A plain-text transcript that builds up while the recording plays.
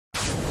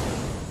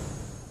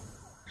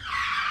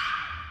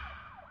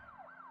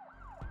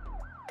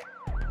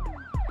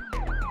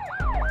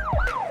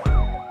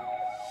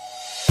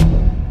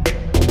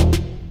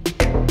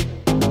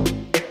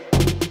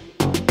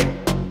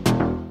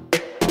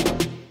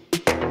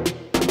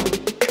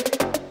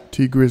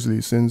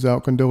Grizzley sends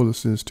out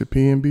condolences to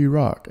PNB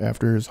Rock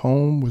after his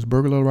home was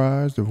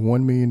burglarized of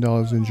 $1 million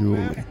in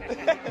jewelry.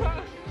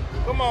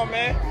 Come on,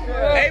 man.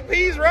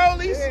 APs,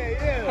 Rollies,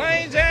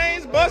 Plain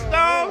Janes, Bust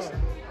Dogs.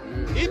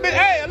 He's been,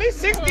 hey, at least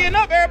 60 and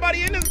up,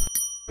 everybody in this.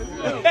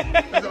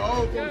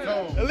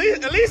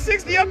 At least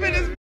 60 up in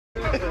this.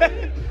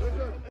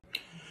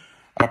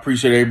 I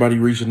appreciate everybody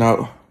reaching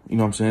out, you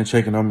know what I'm saying,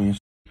 checking on me.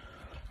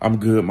 I'm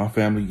good, my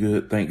family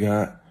good, thank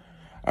God.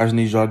 I just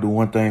need y'all to do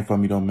one thing for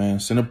me though, man.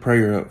 Send a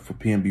prayer up for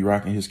PNB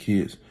Rock and his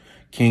kids,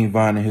 King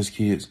Vine and his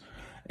kids,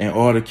 and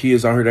all the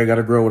kids out here that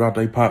gotta grow without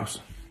their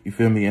pops. You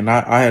feel me? And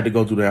I had to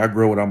go through that. I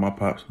grew without my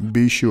pops.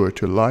 Be sure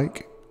to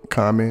like,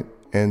 comment,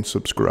 and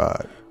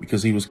subscribe.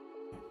 Because he was,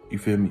 you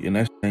feel me? And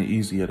that ain't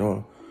easy at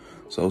all.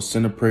 So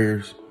send the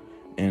prayers,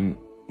 and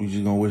we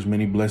just gonna wish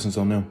many blessings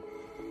on them.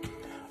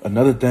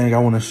 Another thing I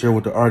want to share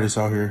with the artists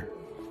out here,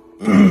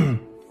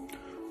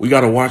 we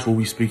got to watch what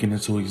we speaking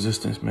into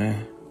existence,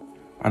 man.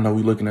 I know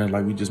we looking at it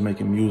like we just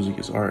making music,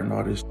 it's art and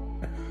all this,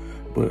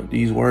 but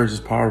these words is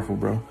powerful,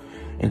 bro.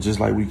 And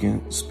just like we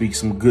can speak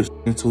some good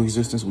into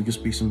existence, we can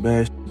speak some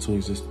bad into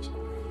existence.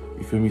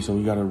 You feel me? So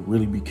we got to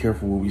really be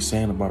careful what we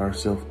saying about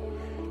ourselves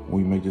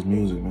when we make this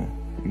music, man.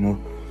 You know,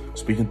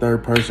 speak in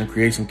third person,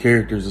 create some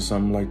characters or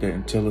something like that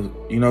and tell us,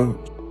 you know,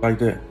 like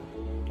that.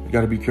 We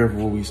got to be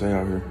careful what we say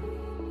out here.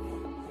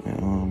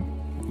 And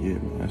yeah,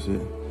 man, that's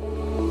it.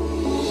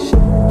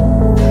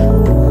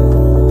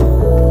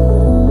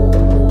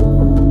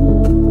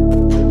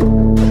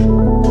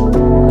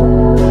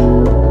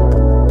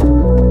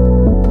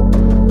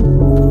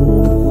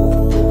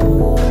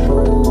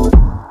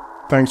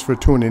 Thanks for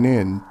tuning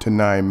in to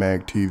 9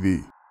 Mag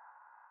TV.